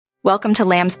Welcome to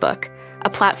Lambsbook,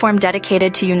 a platform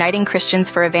dedicated to uniting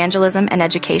Christians for evangelism and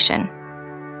education.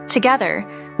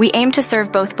 Together, we aim to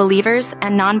serve both believers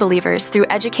and non-believers through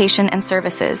education and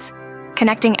services,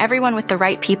 connecting everyone with the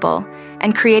right people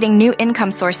and creating new income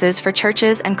sources for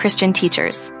churches and Christian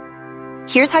teachers.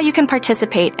 Here's how you can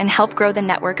participate and help grow the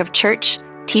network of church,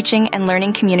 teaching, and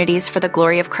learning communities for the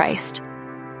glory of Christ.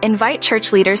 Invite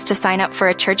church leaders to sign up for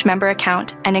a church member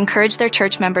account and encourage their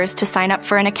church members to sign up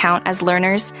for an account as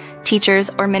learners,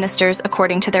 teachers, or ministers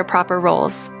according to their proper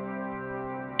roles.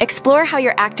 Explore how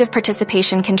your active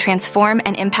participation can transform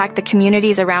and impact the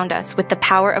communities around us with the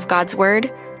power of God's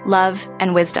Word, love,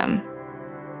 and wisdom.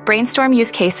 Brainstorm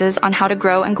use cases on how to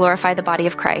grow and glorify the body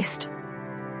of Christ.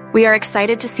 We are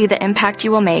excited to see the impact you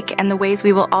will make and the ways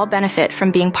we will all benefit from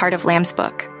being part of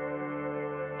Lambsbook.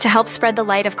 To help spread the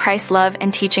light of Christ's love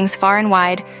and teachings far and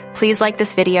wide, please like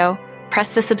this video, press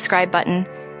the subscribe button,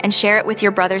 and share it with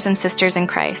your brothers and sisters in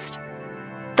Christ.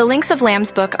 The links of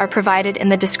Lambsbook are provided in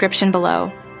the description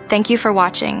below. Thank you for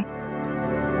watching.